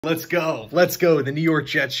Let's go. Let's go. The New York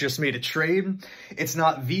Jets just made a trade. It's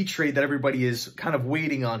not the trade that everybody is kind of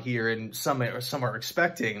waiting on here and some are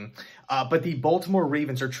expecting. But the Baltimore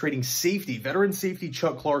Ravens are trading veteran safety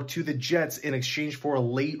Chuck CLark to the Jets in exchange for a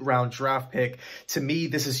late round draft pick. To me,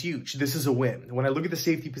 this is huge. This is a win. When I look at the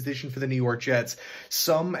safety position for the New York Jets,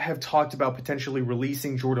 some have talked about potentially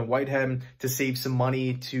releasing Jordan Whitehead to save some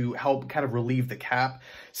money to help kind of relieve the cap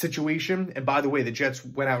situation. And by the way, the Jets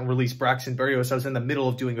went out and released Braxton Berrios. I was in the middle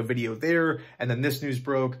of doing a video there, and then this news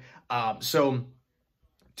broke. So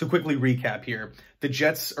to quickly recap here, the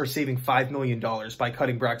Jets are saving $5 million by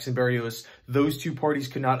cutting Braxton Berrios. Those two parties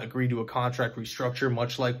could not agree to a contract restructure,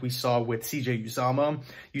 much like we saw with CJ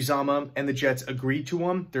Uzomah and the Jets agreed to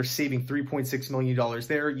them. They're saving $3.6 million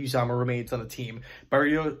there. Uzomah remains on the team.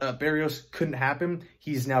 Berrios couldn't happen.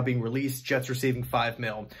 He's now being released. Jets are saving $5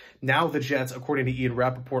 million. Now the Jets, according to Ian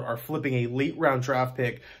Rapoport, are flipping a late round draft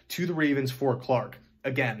pick to the Ravens for CLark.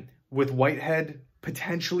 Again, with Whitehead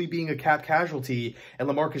potentially being a cap casualty and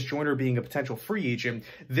LaMarcus Joyner being a potential free agent,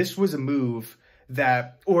 this was a move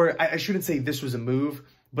that, or I shouldn't say this was a move,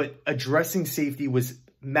 but addressing safety was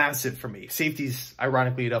massive for me. Safety's,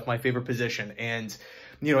 ironically enough, my favorite position. And,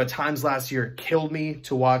 you know, at times last year, it killed me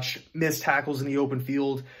to watch missed tackles in the open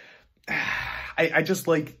field. I just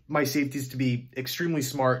like my safeties to be extremely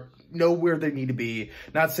smart, know where they need to be.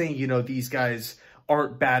 Not saying, you know, these guys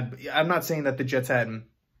aren't bad. I'm not saying that the Jets had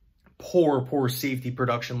poor safety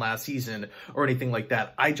production last season or anything like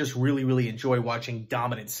that. I just really enjoy watching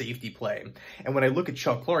dominant safety play. And when I look at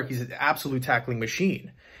Chuck CLark, he's an absolute tackling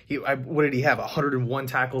machine. What did he have? 101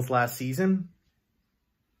 tackles last season.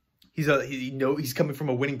 He's coming from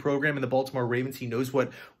a winning program in the Baltimore Ravens. He knows what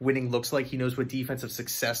winning looks like. He knows what defensive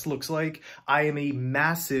success looks like. I am a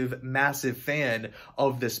massive fan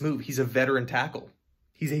of this move. He's a veteran tackle.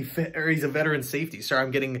 He's a veteran safety. Sorry,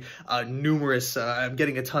 I'm getting I'm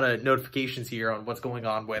getting a ton of notifications here on what's going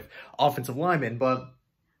on with offensive linemen, but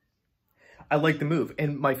I like the move.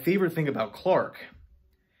 And my favorite thing about CLark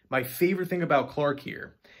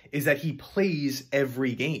here is that he plays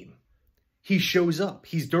every game. He shows up.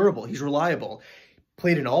 He's durable. He's reliable.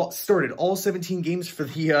 Started all 17 games for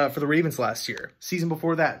the Ravens last year. Season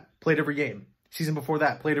before that, played every game. Season before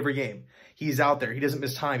that, played every game. He's out there. He doesn't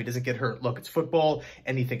miss time. He doesn't get hurt. Look, it's football.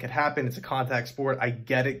 Anything could happen. It's a contact sport. I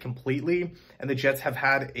get it completely. And the Jets have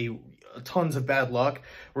had tons of bad luck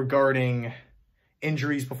regarding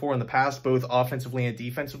injuries before in the past, both offensively and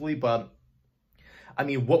defensively. But, I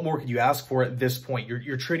mean, what more could you ask for at this point?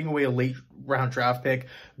 You're trading away a late round draft pick.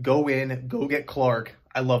 Go in. Go get CLark.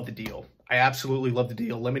 I love the deal. I absolutely love the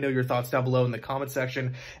deal. Let me know your thoughts down below in the comment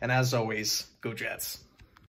section. And as always, go Jets.